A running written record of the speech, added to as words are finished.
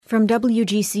From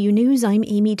WGCU News, I'm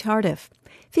Amy Tardif.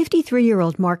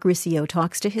 53-year-old Mark Riccio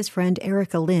talks to his friend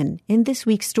Erica Lynn in this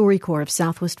week's StoryCorps of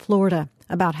Southwest Florida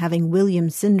about having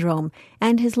Williams syndrome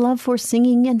and his love for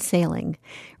singing and sailing.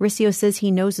 Riccio says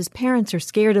he knows his parents are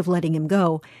scared of letting him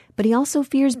go, but he also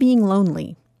fears being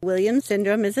lonely. Williams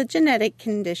syndrome is a genetic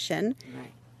condition,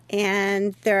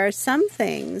 and there are some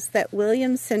things that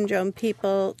Williams syndrome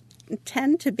people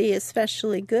tend to be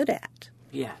especially good at.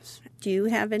 Yes. Do you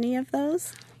have any of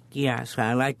those? Yes,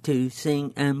 I like to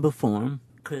sing and perform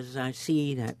because I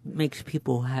see that makes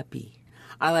people happy.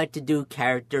 I like to do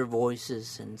character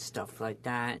voices and stuff like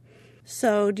that.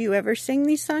 So do you ever sing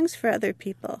these songs for other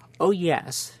people? Oh,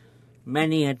 yes.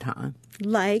 Many a time.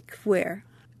 Like where?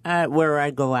 Where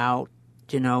I go out,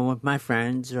 with my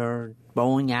friends or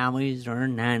bowling alleys or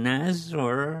nanas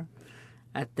or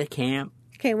at the camp.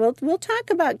 Okay, we'll talk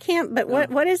about camp, but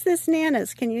what is this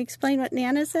Nana's? Can you explain what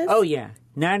Nana's is? Oh, yeah.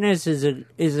 Nana's is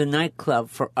a nightclub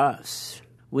for us.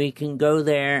 We can go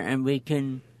there and we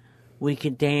can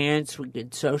dance, we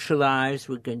can socialize,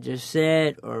 we can just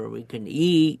sit, or we can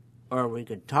eat, or we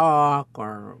can talk,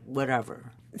 or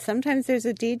whatever. Sometimes there's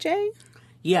a DJ?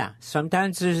 Yeah,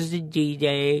 sometimes there's a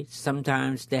DJ,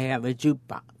 sometimes they have a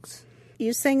jukebox.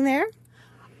 You sing there?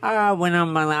 When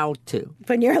I'm allowed to.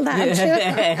 When you're allowed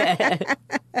to?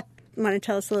 Want to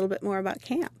tell us a little bit more about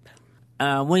camp?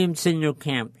 Williams Syndrome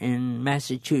Camp in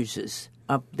Massachusetts,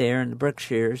 up there in the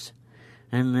Berkshires.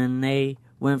 And then they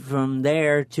went from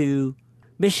there to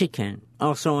Michigan,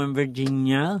 also in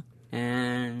Virginia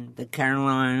and the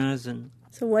Carolinas.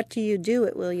 So what do you do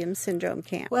at Williams Syndrome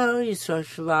Camp? Well, you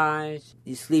socialize,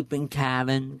 you sleep in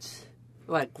cabins,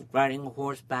 like riding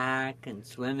horseback and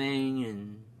swimming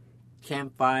and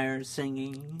campfires,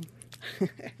 singing,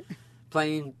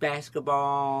 playing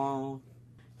basketball,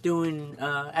 doing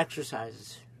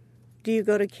exercises. Do you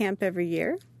go to camp every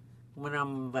year? When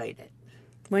I'm invited.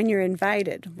 When you're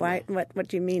invited. Why? Yeah. What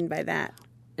do you mean by that?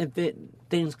 If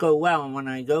things go well when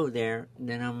I go there,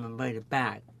 then I'm invited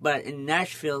back. But in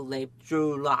Nashville, they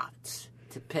drew lots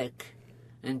to pick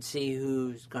and see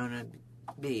who's going to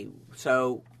be.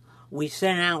 So we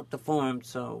sent out the form,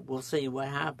 so we'll see what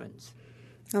happens.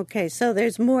 Okay, so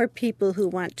there's more people who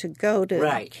want to go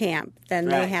to camp than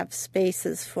they Right. have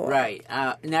spaces for. Right.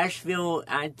 Nashville,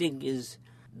 I think, is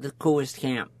the coolest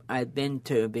camp I've been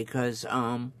to because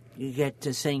you get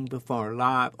to sing before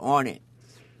live on it.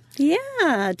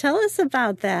 Yeah, tell us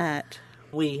about that.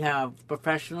 We have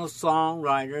professional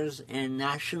songwriters and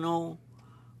national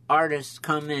artists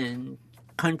come in,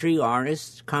 country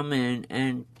artists come in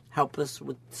and help us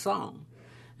with the song.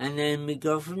 And then we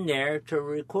go from there to a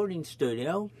recording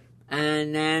studio.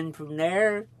 And then from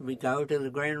there, we go to the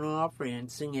Grand Ole Opry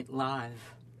and sing it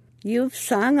live. You've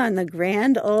sung on the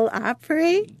Grand Ole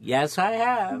Opry? Yes, I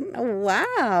have.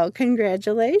 Wow,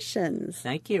 congratulations.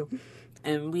 Thank you.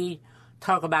 And we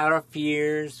talk about our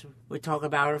fears. We talk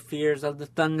about our fears of the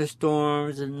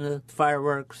thunderstorms and the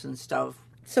fireworks and stuff.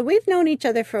 So we've known each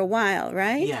other for a while,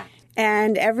 right? Yeah.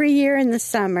 And every year in the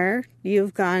summer,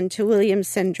 you've gone to Williams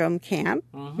Syndrome Camp,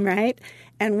 right?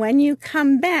 And when you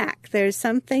come back, there's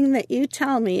something that you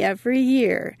tell me every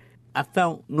year. I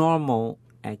felt normal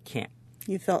at camp.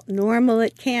 You felt normal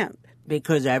at camp.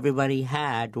 Because everybody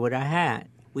had what I had.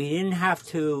 We didn't have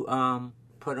to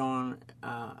put on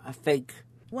a fake.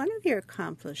 One of your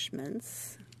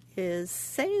accomplishments is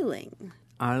sailing.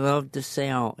 I love to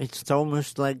sail. It's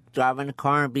almost like driving a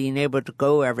car and being able to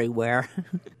go everywhere.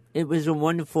 It was a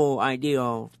wonderful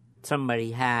idea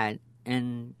somebody had.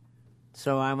 And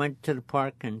so I went to the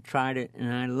park and tried it,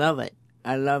 and I love it.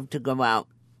 I love to go out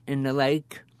in the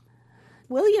lake.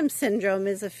 Williams syndrome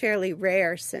is a fairly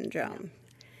rare syndrome.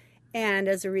 And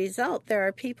as a result, there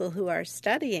are people who are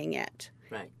studying it.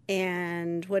 Right.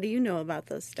 And what do you know about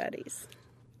those studies?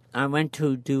 I went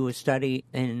to do a study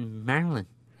in Maryland,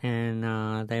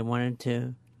 and they wanted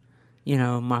to,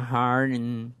 my heart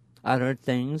and other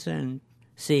things and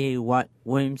see what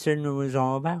Williams syndrome was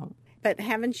all about. But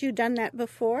haven't you done that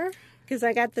before? Because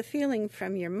I got the feeling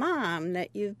from your mom that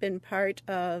you've been part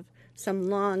of some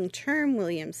long-term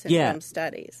Williams syndrome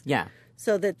studies. Yeah.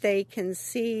 So that they can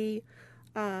see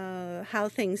how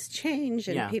things change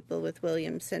in people with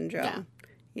Williams syndrome.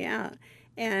 Yeah.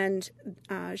 And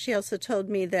she also told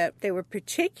me that they were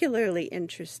particularly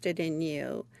interested in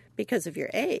you because of your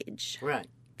age. Right.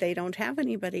 They don't have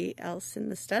anybody else in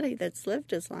the study that's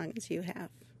lived as long as you have.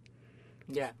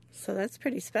 Yeah. So that's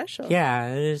pretty special.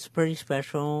 Yeah, it is pretty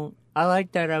special. I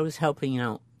like that I was helping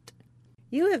out.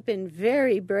 You have been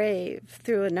very brave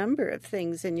through a number of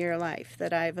things in your life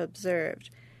that I've observed.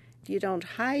 You don't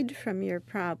hide from your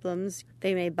problems.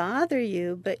 They may bother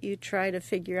you, but you try to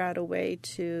figure out a way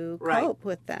to cope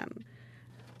with them.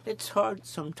 It's hard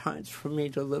sometimes for me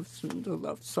to listen to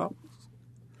love songs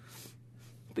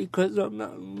because I'm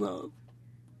not in love.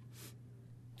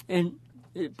 And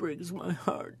it breaks my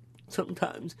heart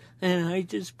sometimes. And I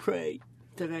just pray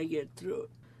that I get through it.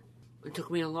 It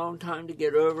took me a long time to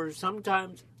get over it.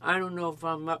 Sometimes I don't know if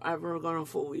I'm ever going to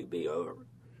fully be over it.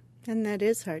 And that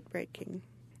is heartbreaking.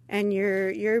 And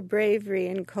your bravery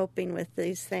in coping with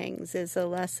these things is a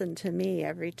lesson to me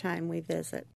every time we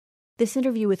visit. This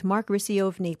interview with Mark Riccio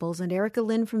of Naples and Erica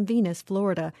Lynn from Venus,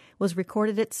 Florida, was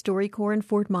recorded at StoryCorps in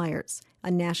Fort Myers,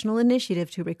 a national initiative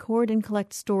to record and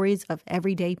collect stories of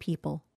everyday people.